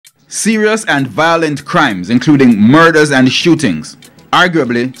Serious and violent crimes, including murders and shootings,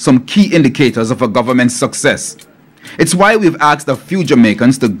 arguably some key indicators of a government's success. It's why we've asked a few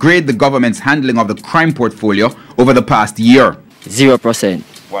Jamaicans to grade the government's handling of the crime portfolio over the past year. 0%.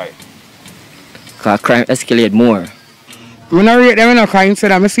 Why? Because crime escalate more. When I rate them in a crime, so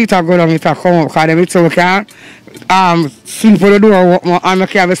that I see it go down, it come up, because them so can't sleep for the door open, and I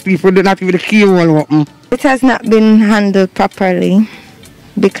can't sleep for the, not even the key hole open. It has not been handled properly,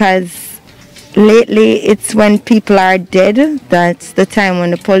 because lately it's when people are dead, that's the time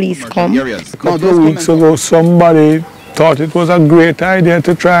when the police come. A couple of weeks ago, somebody thought it was a great idea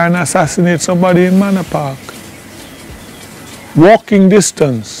to try and assassinate somebody in Manor Park. Walking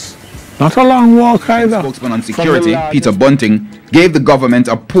distance, not a long walk either. Spokesman on security, Peter Bunting, gave the government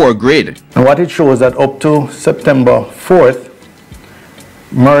a poor grade. And what it shows that up to September 4th,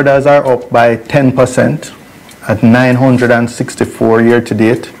 murders are up by 10% at 964 year to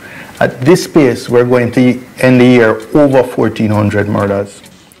date. At this pace, we're going to end the year over 1,400 murders.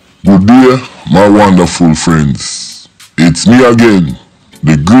 Good day, my wonderful friends. It's me again,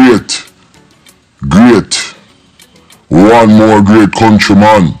 the great, one more great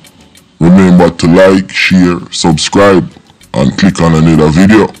countryman. Remember to like, share, subscribe, and click on another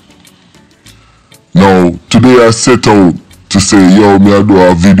video. Now, today I set out to say, yo, me I do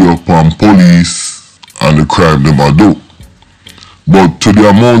a video upon police and the crime them I do. But to the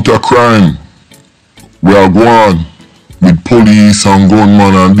amount of crime we are going with police and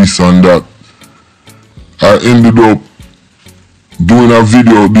gunmen and this and that, I ended up doing a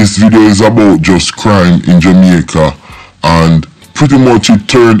video. This video is about just crime in Jamaica, and pretty much it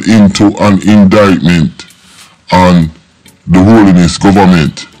turned into an indictment on the holiness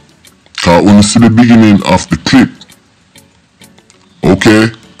government. Because when you see the beginning of the clip,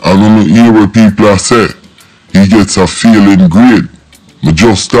 okay, and when you hear what people are say, he gets a feeling great. I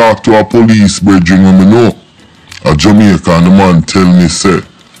just talk to a police brethren when I know a Jamaica, and the man tell me, say,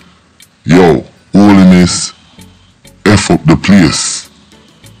 yo, holiness, F up the place.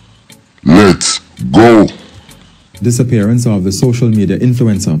 Let's go. Disappearance of the social media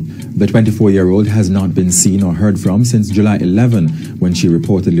influencer. The 24-year-old has not been seen or heard from since July 11, when she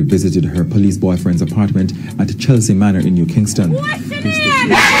reportedly visited her police boyfriend's apartment at Chelsea Manor in New Kingston. What's your name?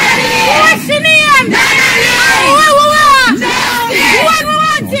 What's your name?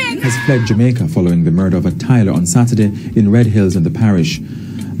 Has fled Jamaica following the murder of a Tyler on Saturday in Red Hills in the parish.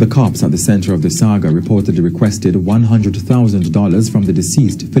 The cops at the center of the saga reportedly requested $100,000 from the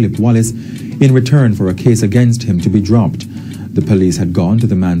deceased, Philip Wallace, in return for a case against him to be dropped. The police had gone to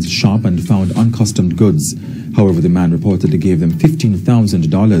the man's shop and found uncustomed goods. However, the man reportedly gave them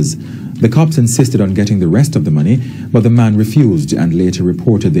 $15,000. The cops insisted on getting the rest of the money, but the man refused and later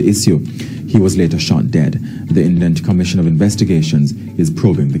reported the issue. He was later shot dead. The Inland Commission of Investigations is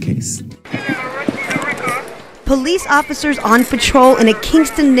probing the case. Police officers on patrol in a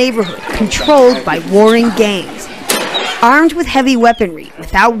Kingston neighborhood controlled by warring gangs. Armed with heavy weaponry,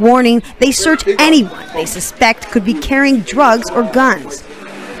 without warning, they search anyone they suspect could be carrying drugs or guns.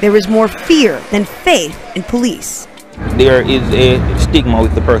 There is more fear than faith in police. There is a stigma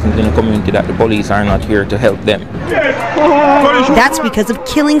with the persons in the community that the police are not here to help them. That's because of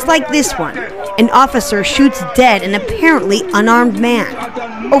killings like this one. An officer shoots dead an apparently unarmed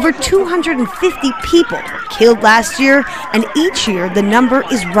man. Over 250 people were killed last year, and each year the number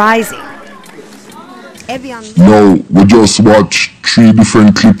is rising. Now, we just watched 3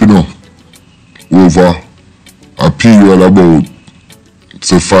 different clips, over a period about,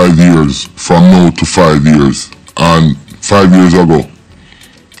 say, 5 years, from now to 5 years, and 5 years ago.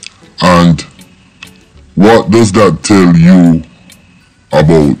 And what does that tell you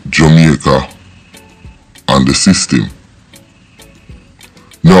about Jamaica and the system?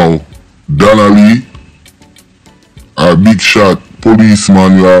 Now, Donnelly, a big shot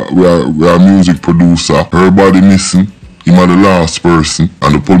policeman, we are music producer, her body missing. Him are the last person,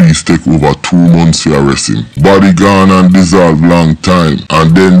 and the police take over 2 months to arrest him. Body gone and dissolved long time,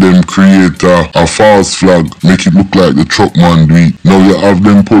 and then them create a false flag, make it look like the truck man do it. Now you have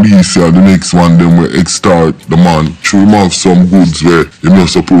them police here, the next one them will extort the man, show him have some goods where he not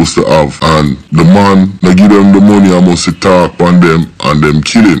supposed to have, and the man, they give them the money, I must talk on them, and them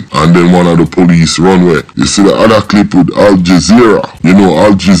kill him, and then one of the police run away. You see the other clip with Al Jazeera. You know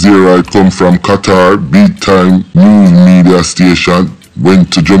Al Jazeera, it come from Qatar, big time news media station,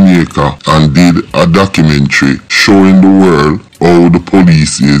 went to Jamaica and did a documentary showing the world how the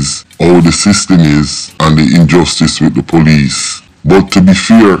police is, how the system is, and the injustice with the police. But to be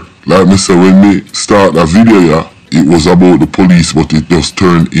fair, like I said, when me start a video here, it was about the police, but it just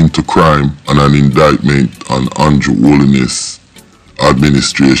turned into crime and an indictment on Andrew Holiness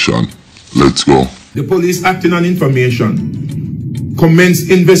administration. Let's go. The police, acting on information, commenced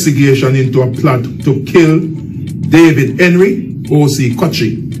investigation into a plot to kill David Henry, O.C.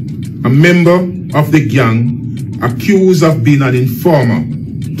 Kochi, a member of the gang accused of being an informer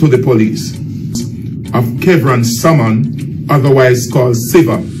to the police, of Kevron Salmon, otherwise called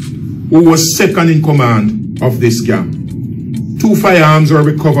Siva, who was second in command of this gang. 2 firearms were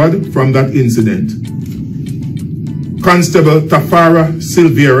recovered from that incident. Constable Tafara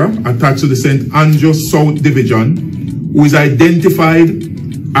Silveira, attached to the St. Andrew South Division, who is identified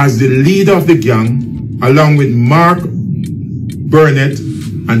as the leader of the gang, along with Mark Burnett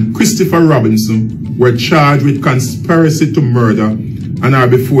and Christopher Robinson, were charged with conspiracy to murder and are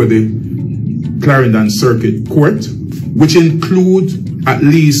before the Clarendon Circuit Court, which include at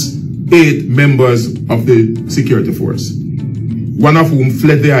least 8 members of the security force, one of whom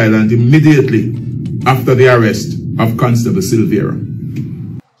fled the island immediately after the arrest of Constable Silveira.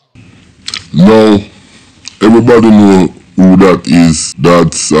 Now, everybody know who that is.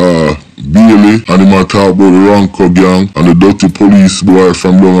 That's Bailey, and him talk about the Ranko gang and the dirty police boy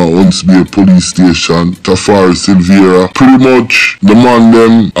from down at Hunts Bay police station, Tafari Silveira. Pretty much the man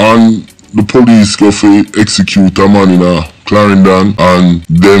them and the police go for execute a man in a Clarendon, and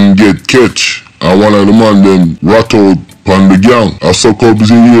them get catch, and one of the man them rat out on the gang. A suck up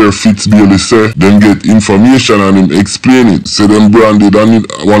in here Fitz Bailey say them get information and him explain it. Say them branded and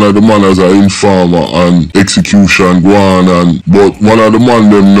one of the man as an informer and execution go on, and but one of the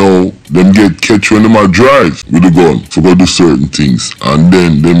man them now them get catch when them a drive with the gun for go do certain things, and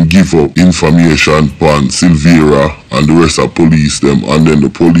then them give up information on Silveira and the rest of police them, and then the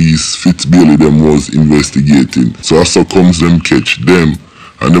police Fitz Bailey them was investigating. So also comes them catch them,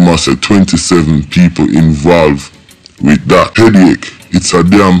 and them must say 27 people involved with that headache. It's a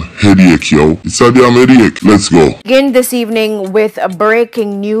damn headache, yo. It's a damn headache. Let's go. Begin this evening with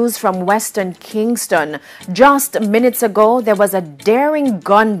breaking news from Western Kingston. Just minutes ago, there was a daring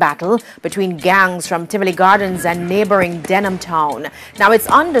gun battle between gangs from Tivoli Gardens and neighboring Denham Town. Now, it's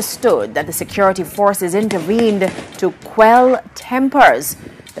understood that the security forces intervened to quell tempers.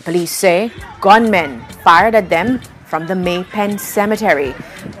 The police say gunmen fired at them from the Maypen Cemetery.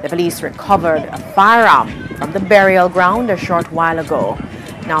 The police recovered a firearm from the burial ground a short while ago.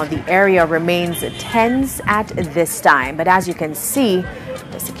 Now, the area remains tense at this time, but as you can see,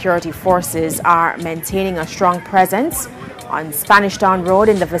 the security forces are maintaining a strong presence on Spanish Town Road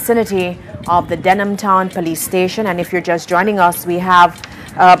in the vicinity of the Denham Town Police Station. And if you're just joining us, we have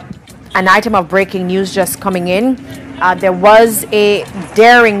an item of breaking news just coming in. There was a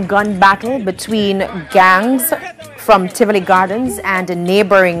daring gun battle between gangs from Tivoli Gardens and a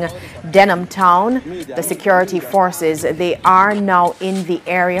neighboring Denham Town. The security forces, they are now in the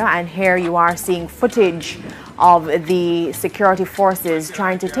area, and here you are seeing footage of the security forces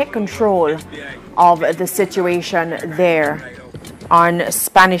trying to take control of the situation there on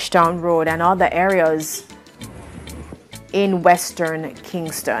Spanish Town Road and other areas in Western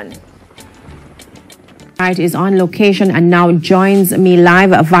Kingston. Is on location and now joins me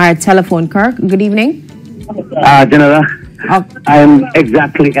live via telephone. Kirk, good evening. General, I'm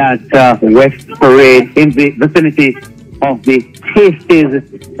exactly at West Parade in the vicinity of the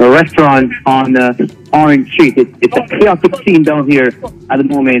Tasties restaurant on Orange Street. It's a chaotic scene down here at the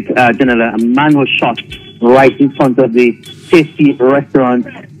moment, General. A man was shot right in front of the Tasty restaurant.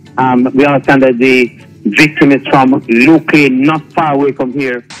 We understand that the victim is from locally not far away from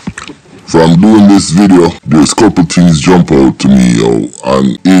here. From doing this video, there's a couple things jump out to me, yo,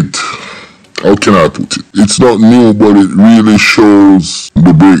 and how can I put it? It's not new, but it really shows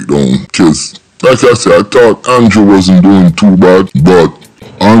the breakdown, because, like I said, I thought Andrew wasn't doing too bad, but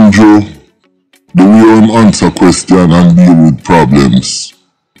Andrew, the way him answer question and deal with problems,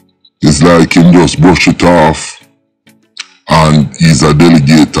 it's like him just brush it off, and he's a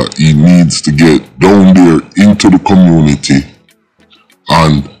delegator. He needs to get down there into the community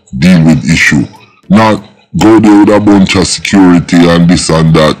and deal with issue, not go there with a bunch of security and this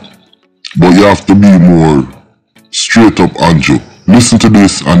and that, but you have to be more straight up, Andrew. Listen to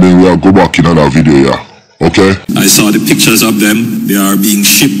this and then we'll go back in another video, yeah, okay? I saw the pictures of them. They are being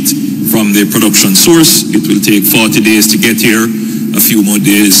shipped from the production source. It will take 40 days to get here, a few more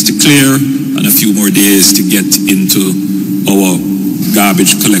days to clear, and a few more days to get into our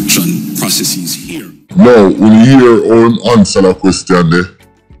garbage collection processes here. Now, when you hear or answer that question there,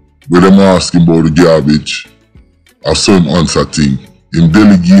 where them asking about the garbage, or some answer thing, in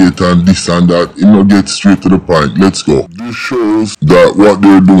delegate and this and that, you know, get straight to the point. Let's go. This shows that what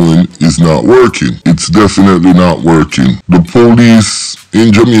they're doing is not working. It's definitely not working. The police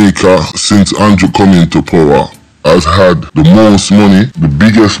in Jamaica, since Andrew come into power, has had the most money, the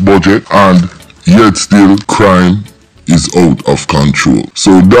biggest budget, and yet still crime is out of control.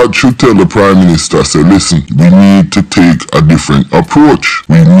 So that should tell the Prime Minister, say, listen, we need to take a different approach.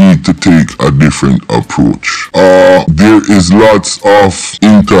 We need to take a different approach. There is lots of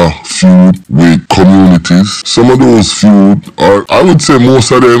inter-feud with communities. Some of those feud are, I would say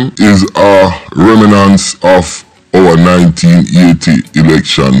most of them is a remnants of our 1980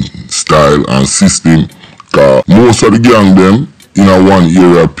 election style and system. Most of the gang them in a one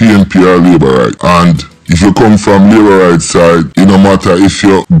area, PNP or Labour right. And if you come from Labour right side, it no matter if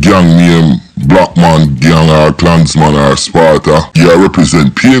your gang name Blackman gang or Clansman or Sparta, you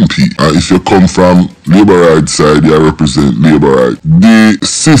represent PNP. And if you come from Labour right side, you represent Labour right. The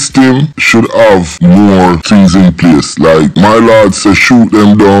system should have more things in place. Like my lord say, shoot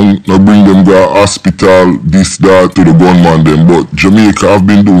them down, now bring them to hospital, this, that, to the gunman them. But Jamaica have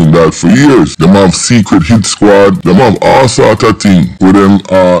been doing that for years. Them have secret hit squad, them have all sort of things where them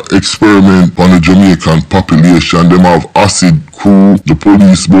experiment on the Jamaican population. Them have acid crew, the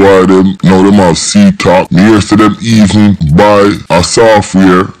police boy them, now them have C-Talk. Me hear say them even buy a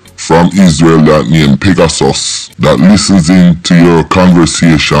software from Israel that named Pegasus that listens into your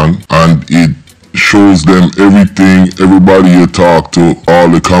conversation and it shows them everything, everybody you talk to, all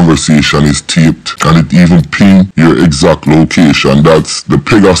the conversation is taped and it even ping your exact location. That's the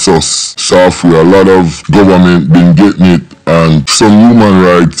Pegasus software. A lot of government been getting it and some human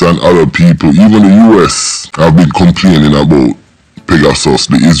rights and other people, even the US, have been complaining about Pegasus,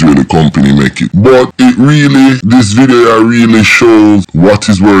 the Israeli company make it. But it really, this video really shows what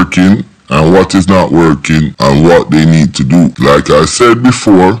is working and what is not working and what they need to do. Like I said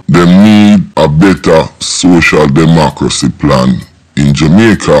before, they need a better social democracy plan in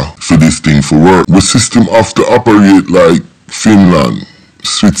Jamaica for this thing to work. The system have to operate like Finland,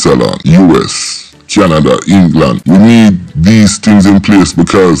 Switzerland, US, Canada, England. We need these things in place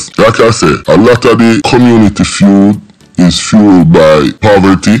because, like I said, a lot of the community feud is fueled by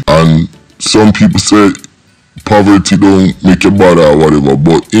poverty, and some people say poverty don't make you bad or whatever,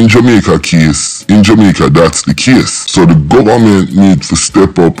 but in Jamaica case, in Jamaica that's the case. So the government needs to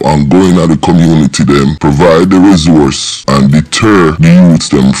step up and go in at the community them, provide the resource and deter the youths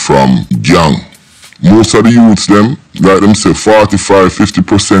them from gang. Most of the youths them, like them say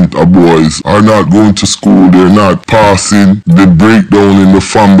 45-50% of boys are not going to school, they're not passing, the breakdown in the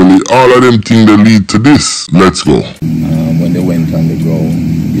family, all of them things that lead to this. Let's go. When they went on the ground,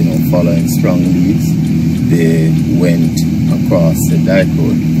 you know, following strong leads, they went across the dyke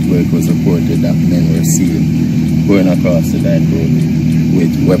road where it was reported that men were seen going across the dyke road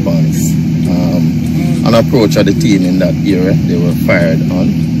with weapons. An approach of the team in that area, they were fired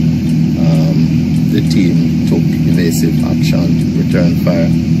on. The team took evasive action, returned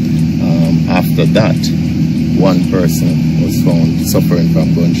fire. After that, one person was found suffering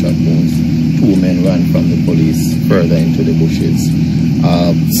from gunshot wounds. Two men ran from the police further into the bushes.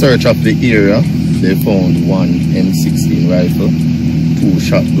 Search of the area, they found one M16 rifle, two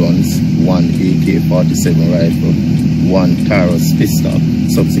shotguns, one AK-47 rifle, one Taurus pistol.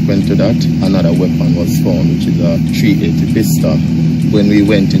 Subsequent to that, another weapon was found, which is a .380 pistol. When we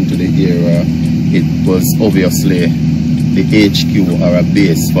went into the area, it was obviously the HQ or a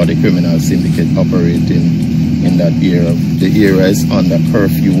base for the criminal syndicate operating in that area. The area is under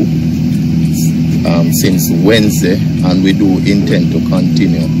curfew since Wednesday, and we do intend to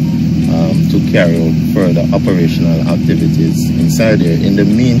continue to carry out further operational activities inside here. In the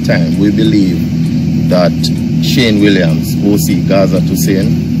meantime, we believe that Shane Williams, OC Gaza Toussaint,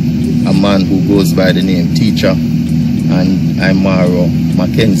 a man who goes by the name Teacher, and Imaro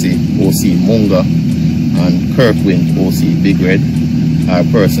Mackenzie, OC Munga, and Kirkwind, OC Big Red, are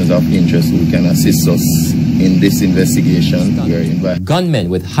persons of interest who can assist us in this investigation. Gunmen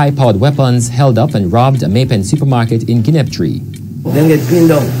with high-powered weapons held up and robbed a JAMAICAN supermarket in Guinevere. Then get pinned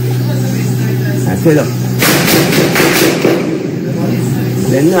down and set up.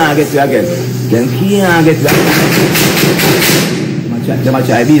 Then now get you again. Then can't get you again. They might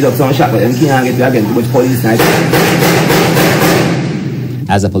try to beat up some shot, but them can't get you again. Too much police night.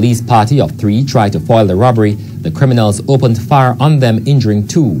 As a police party of 3 tried to foil the robbery, the criminals opened fire on them, injuring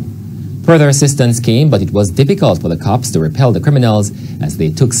 2. Further assistance came, but it was difficult for the cops to repel the criminals as they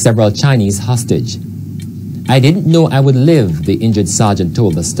took several Chinese hostage. "I didn't know I would live," the injured sergeant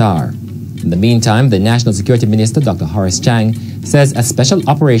told the Star. In the meantime, the National Security Minister, Dr. Horace Chang, says a special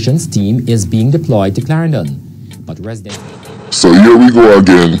operations team is being deployed to Clarendon. But residents... So here we go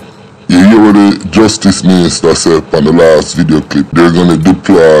again. You hear what the Justice Minister said on the last video clip. They're going to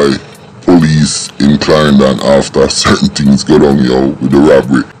deploy police inclined and after certain things go down, yo, with the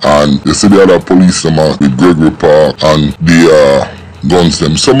robbery. And they say the other police them are with Gregory Park and the guns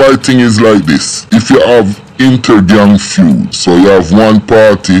them. So my thing is like this. If you have inter-gang feud, so you have one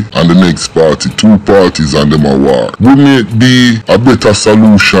party and the next party, two parties and them a war, wouldn't it be a better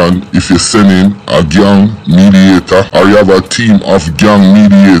solution if you send in a gang mediator, or you have a team of gang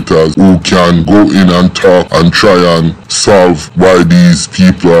mediators who can go in and talk and try and solve why these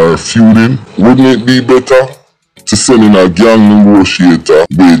people are feuding? Wouldn't it be better to send in a gang negotiator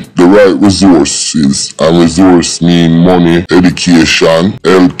with the right resources? And resource mean money, education,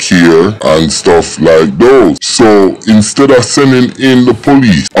 healthcare and stuff like those. So instead of sending in the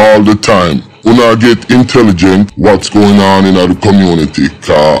police all the time, we not get intelligent what's going on in the community,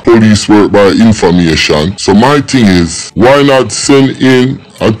 cause police work by information. So my thing is, why not send in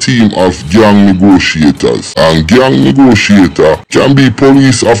a team of gang negotiators? And gang negotiator can be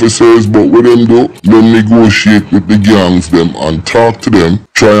police officers, but what them do, them negotiate with the gangs them and talk to them,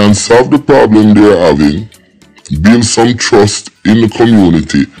 try and solve the problem they're having, build some trust in the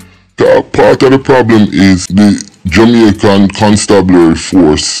community. Part of the problem is the Jamaican constabulary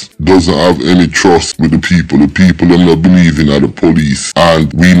force doesn't have any trust with the people. The people them not believing in the police,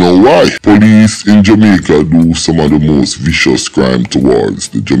 and we know why. Police in Jamaica do some of the most vicious crime towards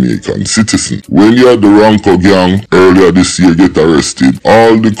the Jamaican citizen. When you had the Ranko gang earlier this year get arrested,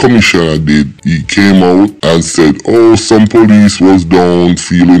 all the commissioner did, he came out and said, oh, some police was down,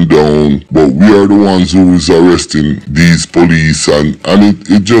 feeling down, but we are the ones who is arresting these police, and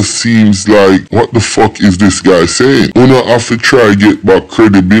it just seems like, what the fuck is this guy saying? We don't have to try get back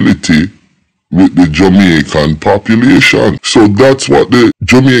credibility with the Jamaican population. So that's what the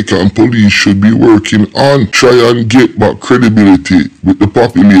Jamaican police should be working on. Try and get back credibility with the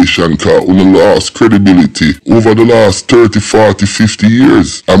population, because we lost credibility over the last 30, 40, 50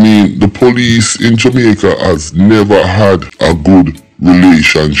 years. I mean, the police in Jamaica has never had a good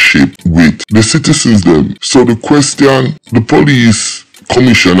relationship with the citizens them. So the question, the police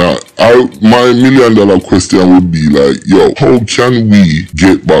commissioner, my $1 million question would be like, yo, how can we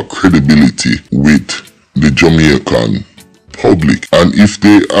get back credibility with the Jamaican public? And if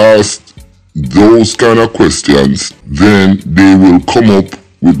they ask those kind of questions, then they will come up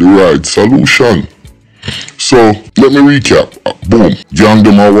with the right solution. So let me recap. Boom. Gang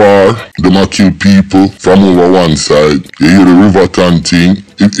them a war, them a kill people from over one side. You hear the Riverton thing.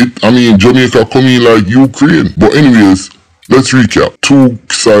 I mean, Jamaica coming like Ukraine. But anyways, let's recap. Two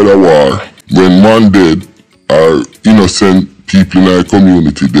side of war. When man dead or innocent people in our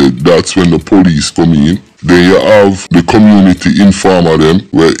community dead, that's when the police come in. Then you have the community informer them,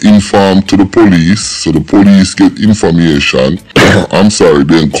 where inform to the police, so the police get information.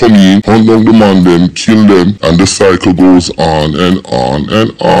 Then come in, hunt down the man them, kill them, and the cycle goes on and on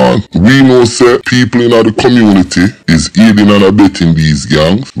and on. We know say people in the community is aiding and abetting these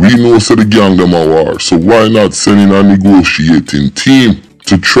gangs. We know say the gang them a war, so why not send in a negotiating team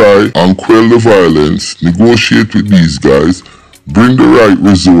to try and quell the violence, negotiate with these guys, bring the right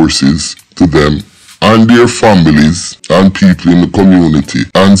resources to them and their families and people in the community,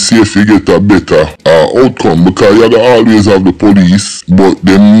 and see if you get a better outcome, because you always have the police, but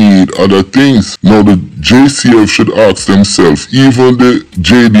they need other things. Now the JCF should ask themselves, even the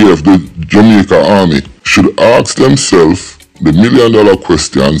JDF, the Jamaica Army, should ask themselves the $1 million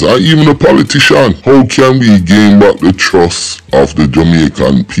questions, and even the politician, how can we gain back the trust of the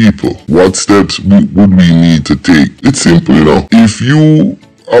Jamaican people? What steps would we need to take? It's simple, If you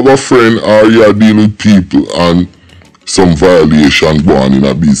have a friend or you are dealing with people and some violation go on in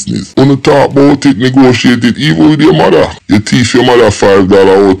a business, when you talk about it, negotiate it, even with your mother. You teach your mother $5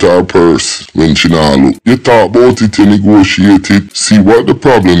 out of her purse when she not look. You talk about it, you negotiate it, see what the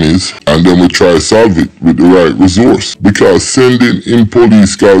problem is, and then we try to solve it with the right resource. Because sending in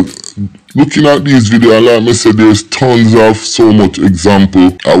police, guys, looking at these videos, like I said, there's tons of so much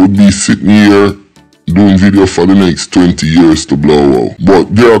example. I would be sitting here doing video for the next 20 years to blow out.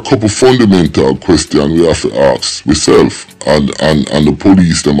 But there are a couple fundamental questions we have to ask ourselves, and the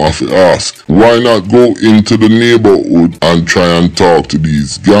police them have to ask. Why not go into the neighborhood and try and talk to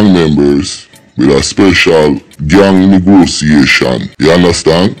these gang members with a special gang negotiation? You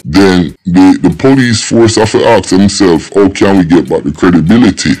understand? Then the police force have to ask themselves, how can we get back the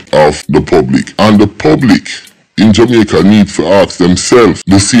credibility of the public? And the public in Jamaica need to ask themselves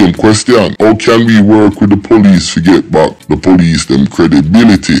the same question. How can we work with the police to get back the police them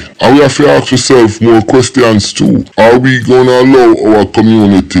credibility? And we have to ask ourselves more questions too. Are we gonna allow our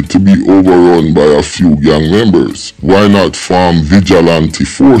community to be overrun by a few gang members? Why not form vigilante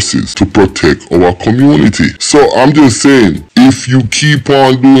forces to protect our community? So I'm just saying, if you keep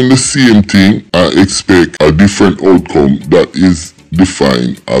on doing the same thing and expect a different outcome that is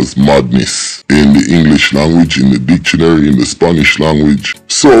defined as madness in the English language, in the dictionary, in the Spanish language.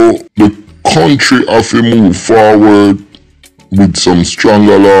 So the country have to move forward with some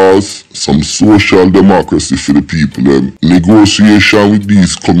stronger laws, some social democracy for the people, negotiation with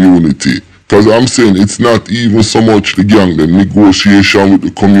these community. Because I'm saying it's not even so much the gang, the negotiation with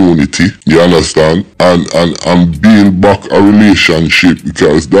the community, you understand? And build back a relationship,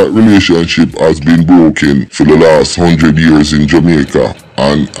 because that relationship has been broken for the last 100 years in Jamaica.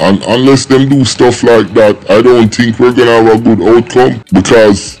 And unless them do stuff like that, I don't think we're gonna have a good outcome.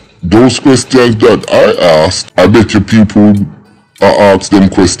 Because those questions that I asked, I bet you people I ask them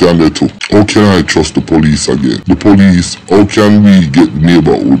question there too. How can I trust the police again? The police, how can we get the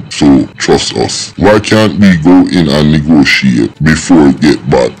neighborhood to trust us? Why can't we go in and negotiate before it get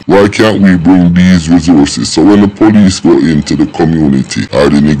bad? Why can't we bring these resources? So when the police go into the community or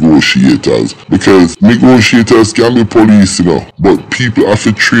the negotiators, because negotiators can be police, you know, but people have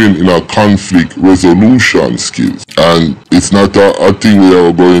to train in a conflict resolution skills. And it's not a thing where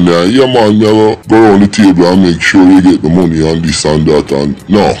you're going there, yeah man, go around the table and make sure you get the money on this and that. And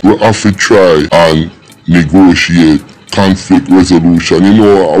no, we have to try and negotiate conflict resolution. You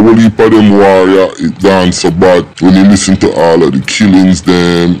know, a whole heap of them warrior, it gone so bad when you listen to all of the killings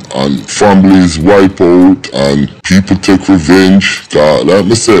them and families wipe out and people take revenge. Cause like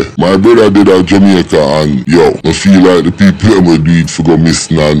me say, my brother did at Jamaica and yo, I feel like the people that will do it for go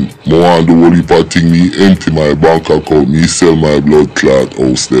missing and I want the whole heap of thing, me empty my bank account, me sell my blood clot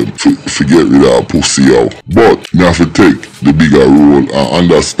house them, for get rid of pussy out. But me have to take the bigger role and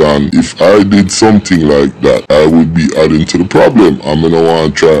understand if I did something like that, I would be adding to the problem. I'm gonna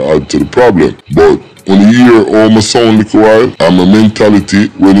want to try add to the problem. But when you hear all my sound like a while, and my mentality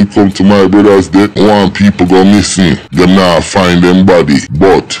when it comes to my brother's death, I want people go missing, them not find them body.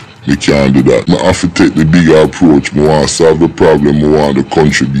 But we can't do that. I have to take the bigger approach. I want to solve the problem. I want the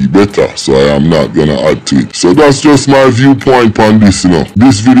country be better. So I am not going to add to it. So that's just my viewpoint on this, you know.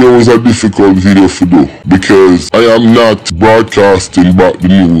 This video was a difficult video to do because I am not broadcasting back the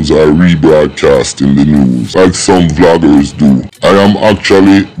news or rebroadcasting the news like some vloggers do. I am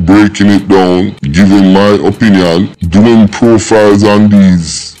actually breaking it down, giving my opinion, doing profiles on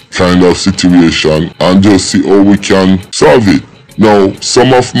these kind of situation and just see how we can solve it. Now,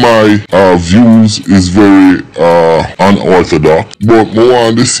 some of my views is very unorthodox, but I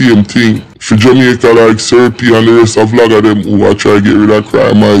want the same thing for Jamaica like Sir P and the rest of vlogger them who are trying to get rid of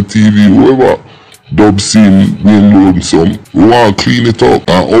crime on TV, whoever. Dub scene, being lonesome. We want to clean it up.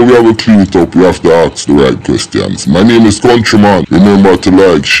 And how we have to clean it up, we have to ask the right questions. My name is Countryman. Remember to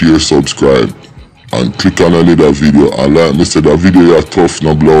like, share, subscribe, and click on another video. And like me said, that video is tough,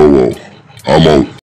 no blow. I'm out.